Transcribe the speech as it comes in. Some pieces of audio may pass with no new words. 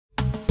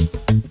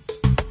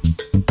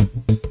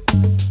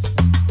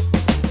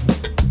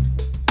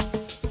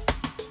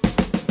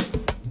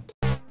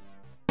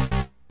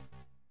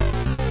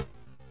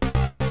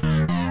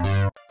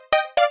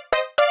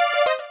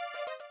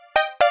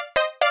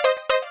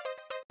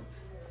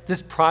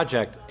This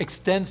project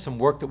extends some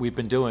work that we've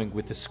been doing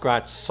with the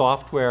Scratch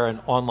software and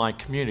online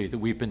community that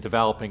we've been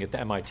developing at the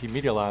MIT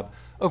Media Lab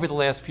over the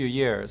last few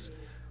years.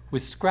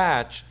 With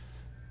Scratch,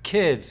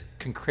 kids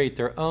can create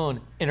their own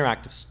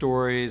interactive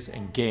stories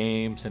and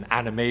games and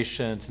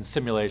animations and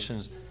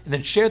simulations and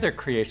then share their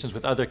creations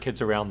with other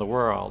kids around the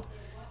world.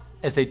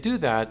 As they do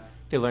that,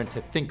 they learn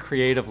to think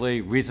creatively,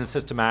 reason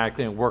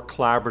systematically, and work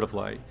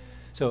collaboratively.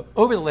 So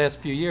over the last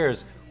few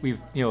years, we've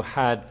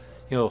had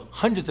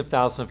hundreds of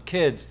thousands of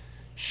kids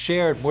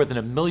shared more than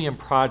 1 million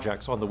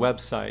projects on the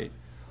website.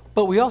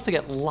 But we also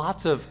get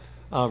lots of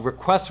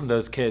requests from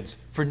those kids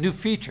for new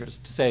features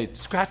to say,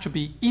 Scratch would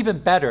be even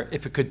better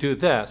if it could do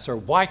this, or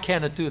why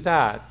can't it do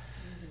that?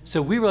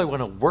 So we really want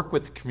to work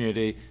with the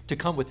community to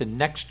come with the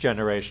next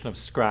generation of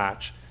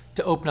Scratch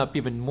to open up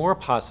even more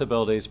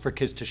possibilities for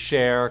kids to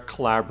share,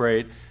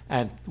 collaborate,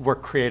 and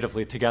work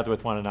creatively together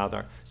with one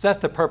another. So that's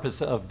the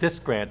purpose of this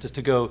grant, is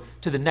to go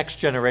to the next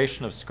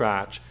generation of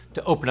Scratch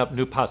to open up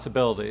new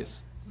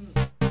possibilities.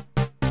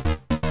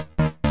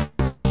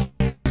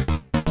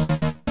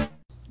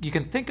 You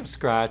can think of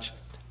Scratch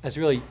as a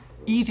really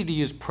easy to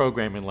use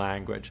programming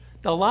language.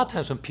 Now, a lot of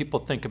times when people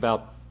think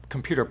about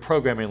computer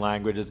programming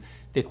languages,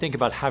 they think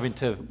about having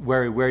to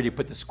worry where do you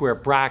put the square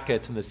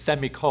brackets and the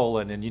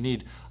semicolon, and you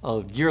need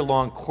a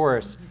year-long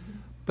course.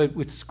 But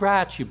with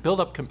Scratch, you build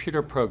up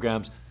computer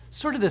programs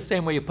sort of the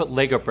same way you put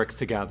Lego bricks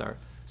together.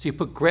 So you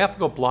put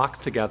graphical blocks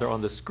together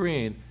on the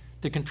screen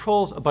that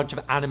controls a bunch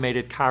of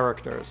animated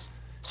characters.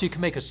 So you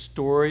can make a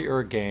story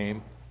or a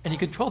game, and you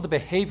control the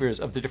behaviors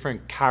of the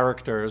different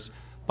characters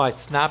by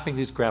snapping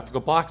these graphical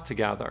blocks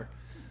together.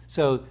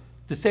 So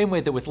the same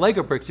way that with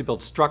Lego bricks you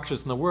build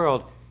structures in the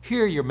world,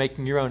 here you're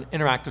making your own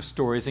interactive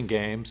stories and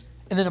games,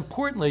 and then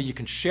importantly, you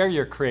can share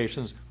your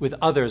creations with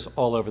others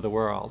all over the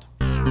world.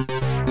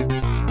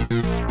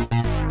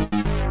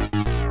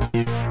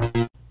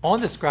 On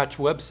the Scratch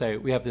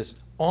website, we have this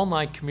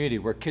online community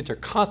where kids are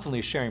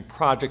constantly sharing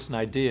projects and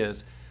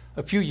ideas.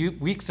 A few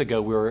weeks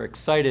ago, we were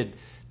excited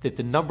that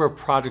the number of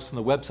projects on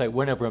the website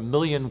went over 1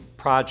 million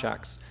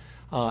projects.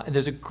 And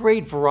there's a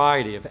great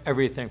variety of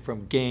everything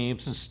from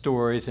games and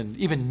stories and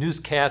even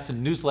newscasts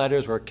and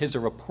newsletters where kids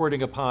are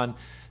reporting upon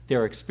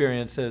their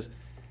experiences.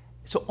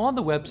 So on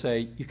the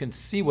website, you can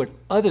see what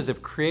others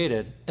have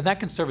created, and that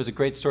can serve as a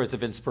great source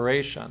of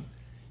inspiration.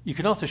 You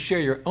can also share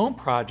your own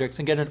projects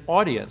and get an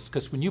audience,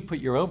 because when you put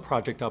your own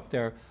project up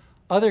there,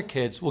 other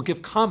kids will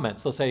give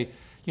comments. They'll say,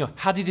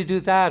 how did you do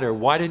that? Or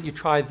why didn't you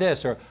try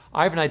this? Or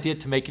I have an idea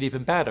to make it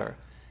even better.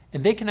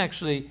 And they can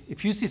actually,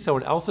 if you see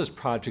someone else's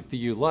project that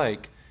you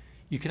like,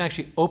 you can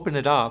actually open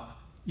it up,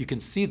 you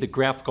can see the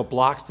graphical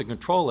blocks that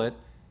control it,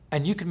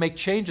 and you can make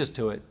changes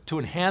to it, to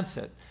enhance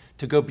it,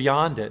 to go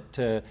beyond it,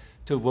 to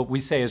what we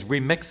say is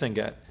remixing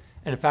it.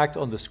 And in fact,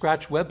 on the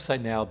Scratch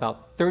website now,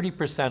 about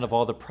 30% of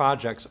all the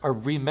projects are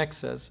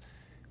remixes,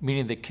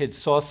 meaning that kids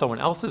saw someone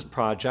else's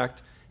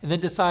project and then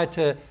decide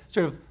to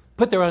sort of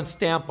put their own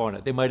stamp on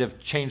it. They might have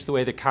changed the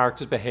way the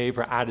characters behave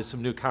or added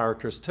some new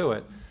characters to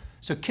it.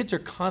 So kids are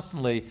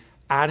constantly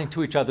adding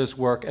to each other's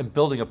work and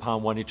building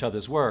upon each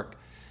other's work.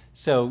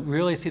 So we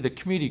really see the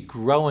community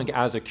growing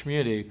as a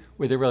community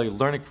where they're really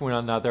learning from one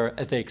another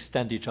as they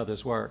extend each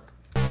other's work.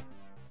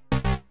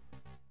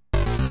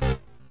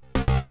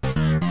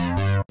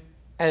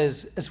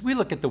 As we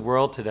look at the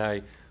world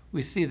today,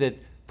 we see that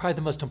probably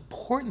the most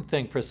important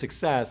thing for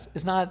success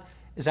is not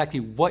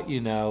exactly what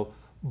you know,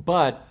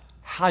 but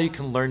how you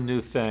can learn new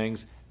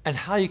things and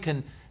how you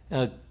can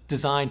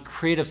design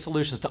creative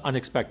solutions to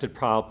unexpected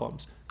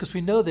problems. Because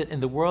we know that in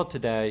the world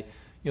today,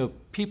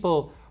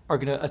 people are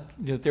going to,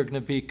 they're going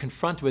to be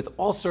confronted with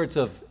all sorts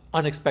of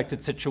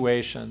unexpected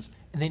situations,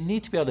 and they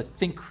need to be able to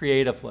think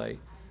creatively.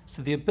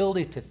 So the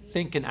ability to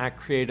think and act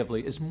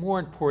creatively is more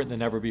important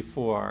than ever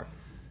before.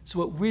 So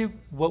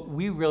what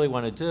we really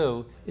want to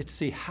do is to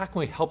see how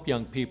can we help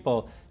young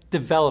people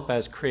develop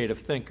as creative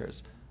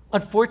thinkers.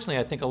 Unfortunately,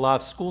 I think a lot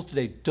of schools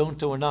today don't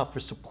do enough for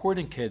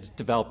supporting kids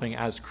developing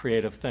as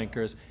creative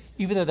thinkers,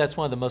 even though that's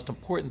one of the most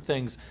important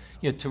things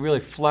to really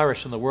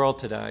flourish in the world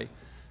today.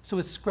 So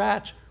with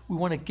Scratch, we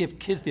want to give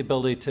kids the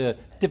ability to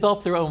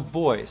develop their own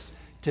voice,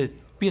 to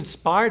be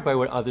inspired by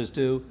what others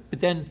do, but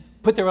then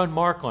put their own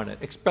mark on it,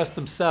 express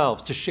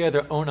themselves, to share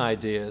their own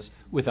ideas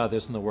with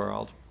others in the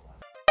world.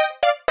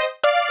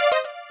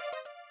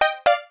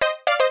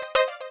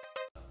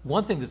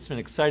 One thing that's been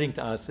exciting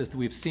to us is that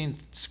we've seen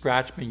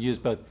Scratch being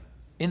used both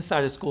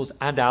inside of schools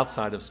and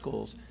outside of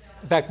schools.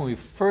 In fact, when we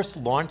first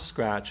launched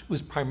Scratch, it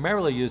was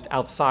primarily used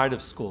outside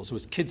of schools. It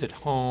was kids at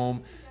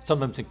home,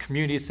 sometimes in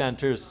community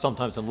centers,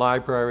 sometimes in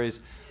libraries.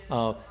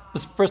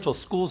 First of all,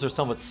 schools are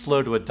somewhat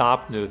slow to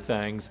adopt new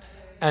things,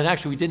 and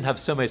actually we didn't have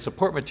so many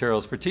support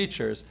materials for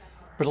teachers,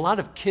 but a lot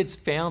of kids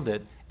found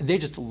it, and they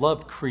just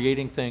loved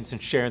creating things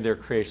and sharing their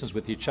creations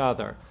with each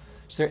other.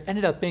 So there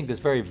ended up being this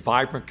very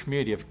vibrant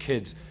community of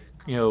kids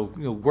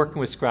working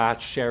with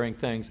Scratch, sharing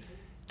things.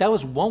 That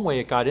was one way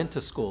it got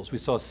into schools. We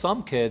saw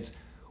some kids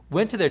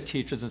went to their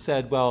teachers and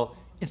said, well,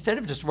 instead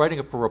of just writing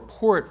up a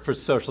report for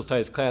social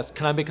studies class,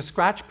 can I make a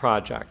Scratch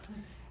project?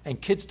 And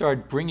kids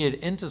started bringing it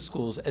into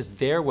schools as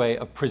their way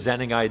of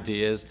presenting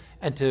ideas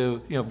and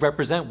to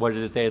represent what it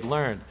is they had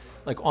learned.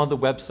 Like on the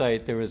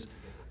website, there was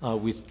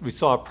we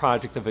saw a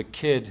project of a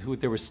kid who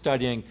they were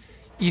studying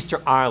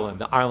Easter Island,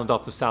 the island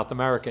off of South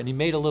America, and he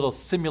made a little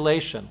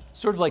simulation,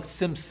 sort of like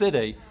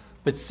SimCity,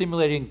 but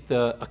simulating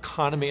the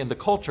economy and the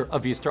culture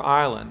of Easter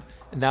Island.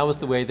 And that was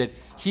the way that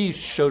he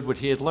showed what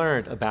he had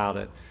learned about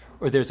it.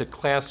 Or there's a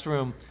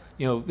classroom,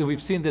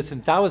 we've seen this,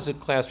 and that was a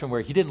classroom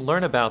where he didn't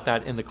learn about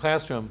that in the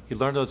classroom. He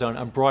learned on his own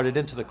and brought it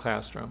into the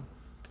classroom.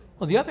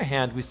 On the other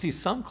hand, we see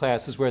some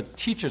classes where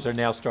teachers are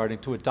now starting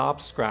to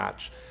adopt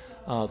Scratch.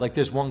 Like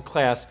there's one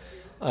class,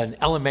 an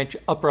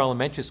upper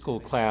elementary school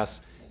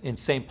class in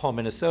St. Paul,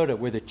 Minnesota,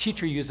 where the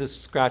teacher uses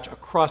Scratch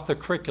across the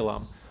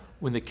curriculum.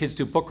 When the kids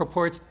do book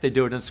reports, they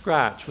do it in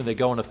Scratch. When they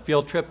go on a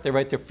field trip, they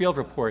write their field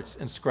reports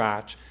in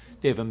Scratch.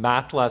 They have a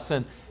math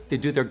lesson, they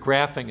do their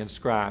graphing in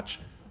Scratch.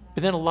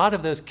 But then a lot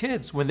of those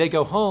kids, when they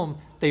go home,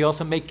 they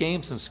also make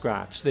games in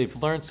Scratch. So they've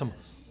learned some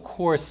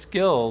core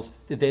skills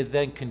that they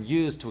then can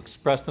use to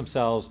express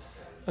themselves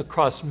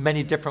across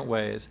many different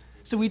ways.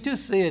 So we do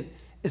see it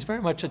as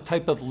very much a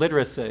type of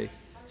literacy.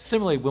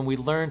 Similarly, when we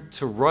learn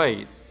to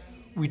write,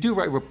 we do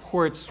write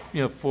reports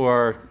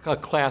for a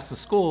class in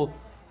school,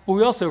 but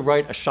we also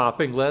write a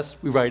shopping list.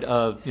 We write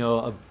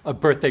a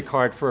birthday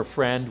card for a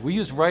friend. We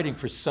use writing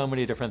for so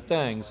many different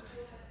things,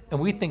 and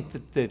we think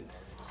that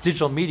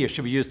digital media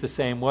should be used the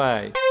same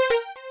way.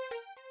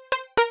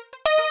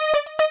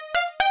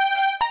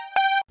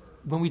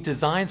 When we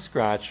designed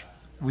Scratch,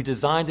 we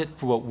designed it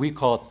for what we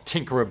call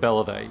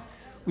tinkerability,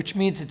 which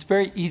means it's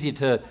very easy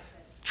to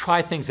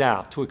try things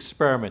out, to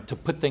experiment, to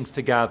put things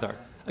together.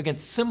 Again,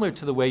 similar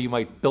to the way you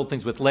might build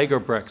things with Lego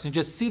bricks. You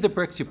just see the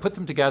bricks, you put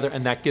them together,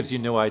 and that gives you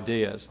new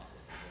ideas.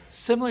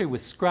 Similarly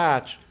with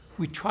Scratch,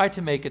 we try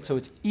to make it so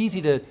it's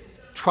easy to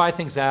try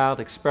things out,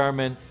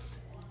 experiment.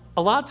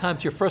 A lot of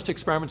times your first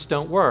experiments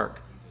don't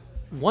work.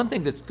 One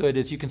thing that's good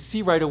is you can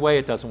see right away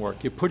it doesn't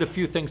work. You put a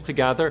few things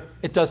together,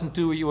 it doesn't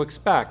do what you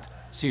expect,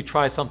 so you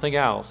try something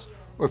else.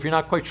 Or if you're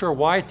not quite sure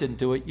why it didn't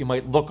do it, you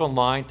might look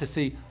online to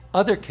see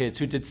other kids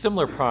who did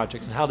similar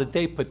projects and how did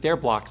they put their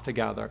blocks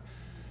together.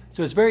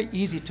 So it's very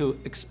easy to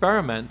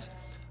experiment.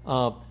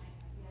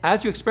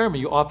 As you experiment,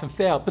 you often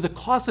fail, but the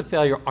costs of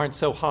failure aren't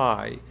so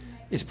high.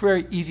 It's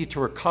very easy to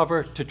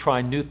recover, to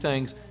try new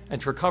things, and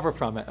to recover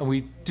from it. And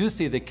we do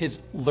see that kids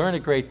learn a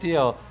great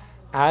deal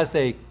as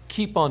they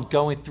keep on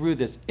going through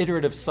this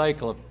iterative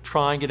cycle of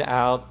trying it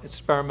out,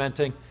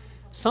 experimenting.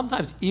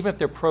 Sometimes, even if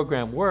their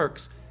program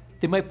works,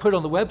 they might put it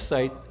on the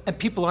website and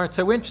people aren't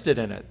so interested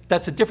in it.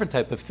 That's a different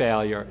type of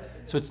failure.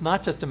 So it's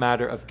not just a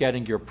matter of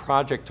getting your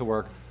project to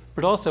work,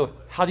 but also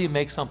how do you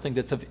make something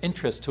that's of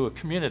interest to a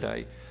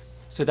community?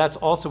 So that's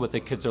also what the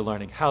kids are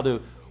learning, how to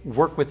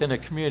work within a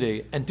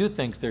community and do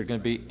things that are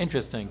going to be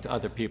interesting to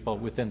other people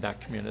within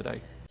that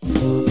community.